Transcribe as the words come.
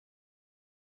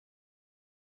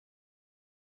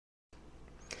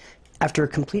After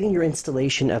completing your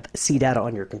installation of CDATA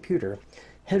on your computer,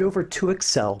 head over to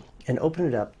Excel and open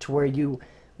it up to where you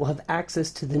will have access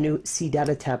to the new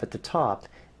CDATA tab at the top,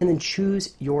 and then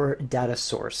choose your data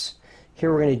source.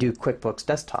 Here we're going to do QuickBooks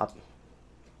Desktop.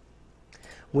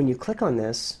 When you click on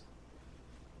this,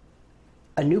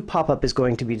 a new pop-up is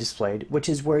going to be displayed, which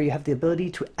is where you have the ability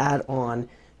to add on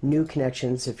new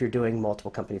connections if you're doing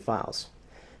multiple company files.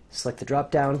 Select the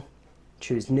drop-down,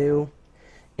 choose New,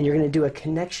 and you're going to do a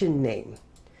connection name.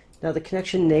 Now the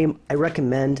connection name, I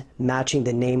recommend matching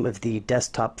the name of the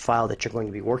desktop file that you're going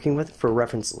to be working with for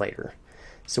reference later.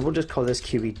 So we'll just call this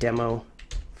QB Demo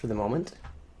for the moment.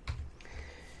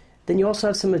 Then you also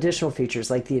have some additional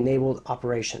features like the enabled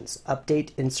operations,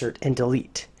 update, insert, and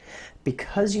delete.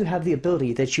 Because you have the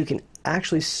ability that you can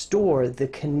actually store the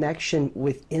connection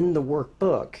within the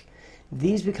workbook,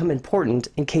 these become important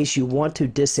in case you want to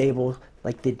disable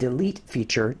like the delete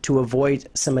feature to avoid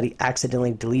somebody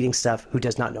accidentally deleting stuff who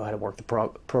does not know how to work the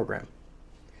program.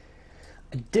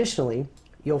 Additionally,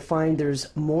 you'll find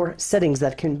there's more settings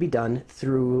that can be done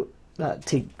through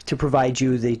to provide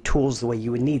you the tools the way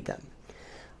you would need them.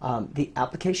 The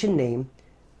application name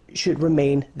should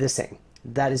remain the same.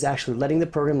 That is actually letting the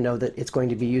program know that it's going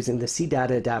to be using the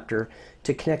CDATA adapter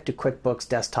to connect to QuickBooks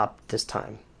Desktop this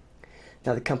time.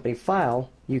 Now the company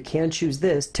file, you can choose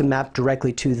this to map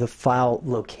directly to the file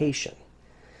location.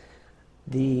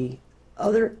 The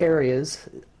other areas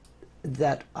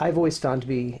that I've always found to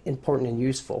be important and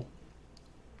useful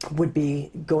would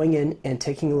be going in and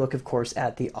taking a look, of course,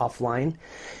 at the offline.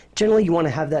 Generally, you want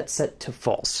to have that set to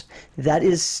false. That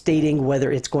is stating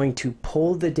whether it's going to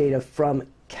pull the data from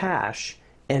cache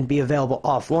and be available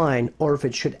offline, or if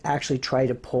it should actually try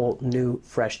to pull new,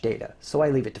 fresh data. So I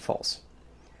leave it to false.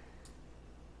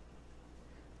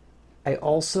 I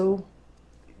also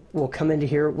will come into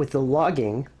here with the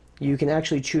logging. You can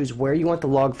actually choose where you want the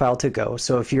log file to go.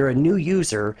 So if you're a new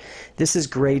user, this is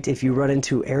great if you run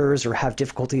into errors or have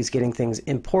difficulties getting things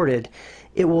imported.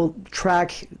 It will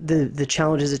track the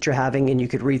challenges that you're having, and you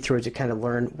could read through it to kind of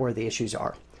learn where the issues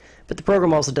are. But the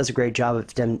program also does a great job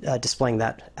of displaying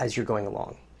that as you're going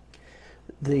along.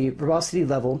 The verbosity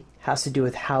level has to do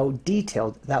with how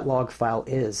detailed that log file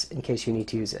is in case you need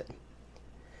to use it.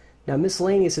 Now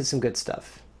miscellaneous is some good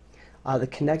stuff. The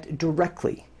connect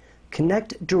directly.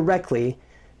 Connect directly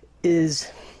it's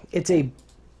a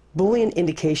Boolean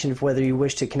indication of whether you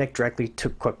wish to connect directly to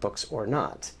QuickBooks or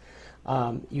not.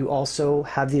 You also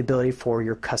have the ability for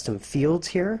your custom fields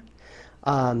here.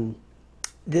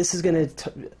 This is going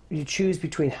to you choose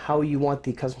between how you want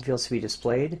the custom fields to be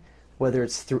displayed, whether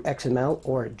it's through XML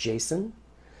or JSON,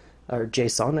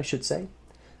 I should say.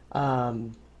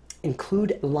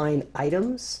 Include line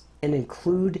items and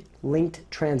include linked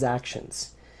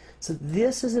transactions. So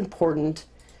this is important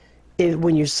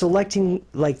when you're selecting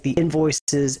like the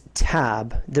invoices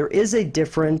tab. There is a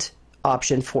different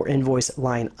option for invoice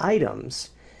line items.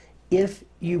 If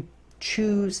you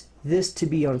choose this to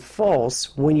be on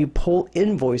false, when you pull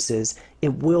invoices,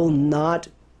 it will not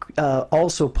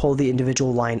also pull the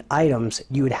individual line items.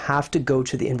 You would have to go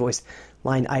to the invoice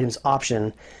line items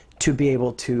option to be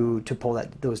able to pull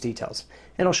those details.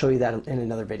 And I'll show you that in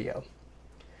another video.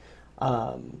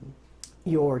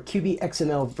 Your QB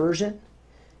XML version,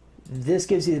 this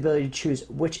gives you the ability to choose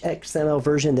which XML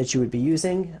version that you would be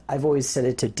using. I've always set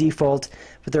it to default,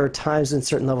 but there are times when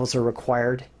certain levels are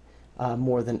required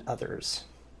more than others.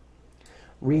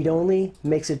 Read-only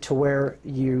makes it to where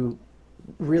you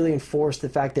really enforce the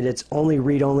fact that it's only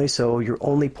read-only, so you're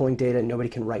only pulling data and nobody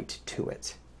can write to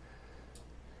it.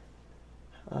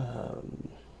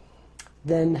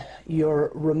 Then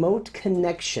your remote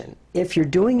connection. If you're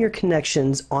doing your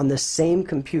connections on the same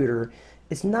computer,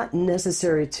 it's not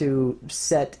necessary to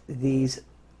set these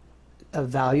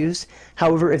values.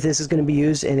 However, if this is going to be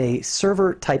used in a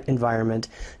server type environment,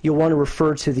 you'll want to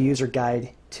refer to the user guide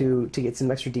to get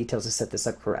some extra details to set this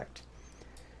up correct.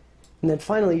 And then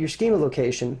finally, your schema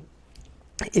location.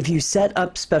 If you set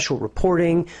up special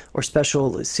reporting or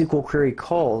special SQL query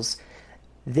calls,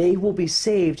 they will be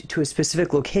saved to a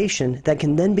specific location that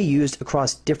can then be used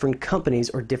across different companies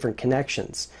or different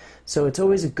connections. So it's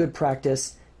always a good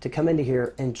practice to come into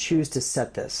here and choose to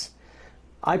set this.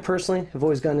 I personally have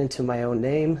always gone into my own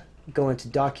name, go into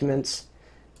documents,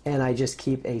 and I just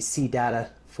keep a CDATA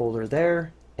folder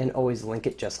there and always link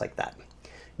it just like that.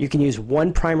 You can use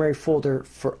one primary folder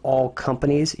for all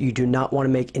companies. You do not want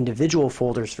to make individual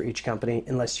folders for each company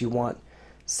unless you want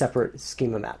separate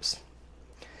schema maps.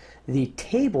 The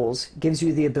tables gives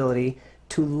you the ability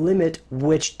to limit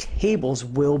which tables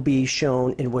will be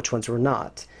shown and which ones will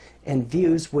not. And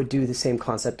views would do the same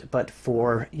concept, but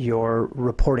for your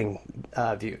reporting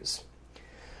views.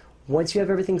 Once you have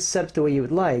everything set up the way you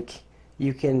would like,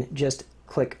 you can just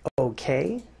click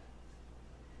OK.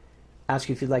 Ask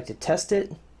you if you'd like to test it.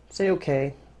 Say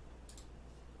OK.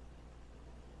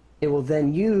 It will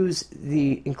then use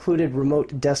the included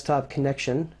remote desktop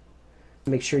connection.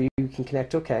 Make sure you can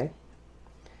connect OK.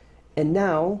 And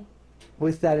now,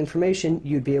 with that information,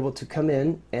 you'd be able to come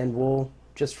in and we'll,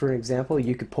 just for an example,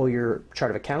 you could pull your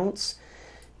chart of accounts.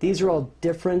 These are all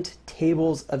different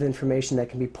tables of information that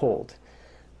can be pulled.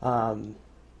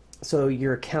 So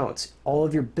your accounts, all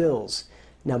of your bills.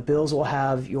 Now bills will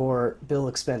have your bill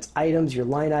expense items, your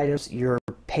line items, your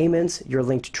payments, your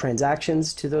linked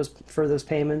transactions to those for those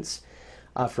payments.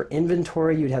 For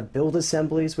inventory, you'd have build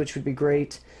assemblies, which would be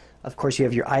great. Of course, you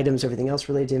have your items, everything else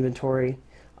related to inventory.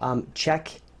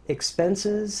 Check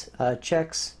expenses,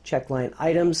 checks, check line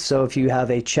items. So if you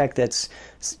have a check that's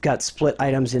got split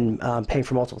items and paying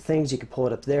for multiple things, you can pull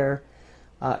it up there.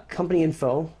 Company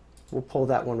info, we'll pull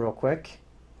that one real quick.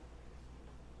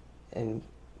 And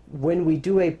when we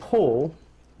do a pull,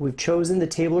 we've chosen the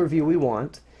table or view we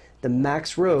want. The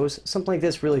max rows, something like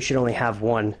this really should only have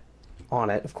one on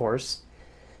it, of course.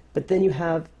 But then you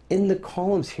have in the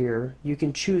columns here, you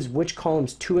can choose which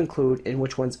columns to include and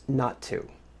which ones not to.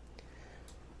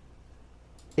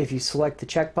 If you select the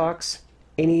checkbox,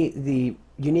 the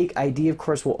unique ID, of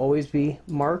course, will always be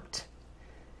marked.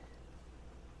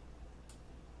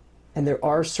 And there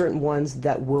are certain ones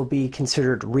that will be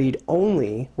considered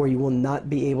read-only, where you will not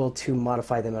be able to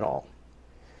modify them at all.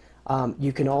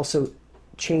 You can also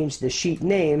change the sheet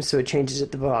name, so it changes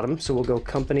at the bottom. So we'll go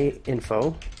company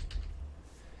info.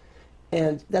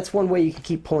 And that's one way you can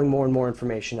keep pulling more and more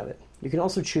information of it. You can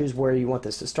also choose where you want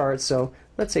this to start. So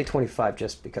let's say 25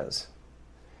 just because.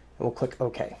 And we'll click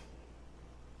OK.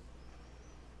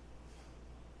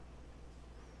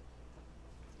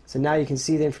 So now you can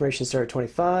see the information start at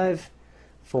 25,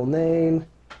 full name,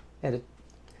 and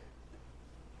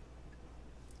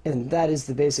that is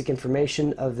the basic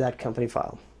information of that company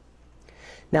file.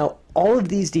 Now, all of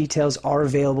these details are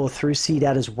available through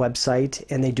CDATA's website,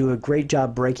 and they do a great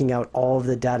job breaking out all of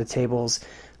the data tables.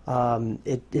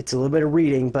 It's a little bit of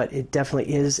reading, but it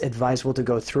definitely is advisable to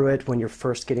go through it when you're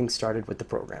first getting started with the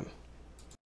program.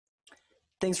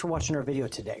 Thanks for watching our video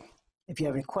today. If you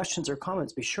have any questions or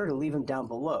comments, be sure to leave them down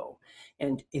below.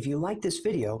 And if you like this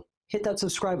video, hit that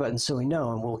subscribe button so we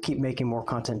know, and we'll keep making more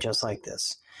content just like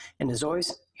this. And as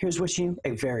always, here's wishing you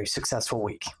a very successful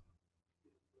week.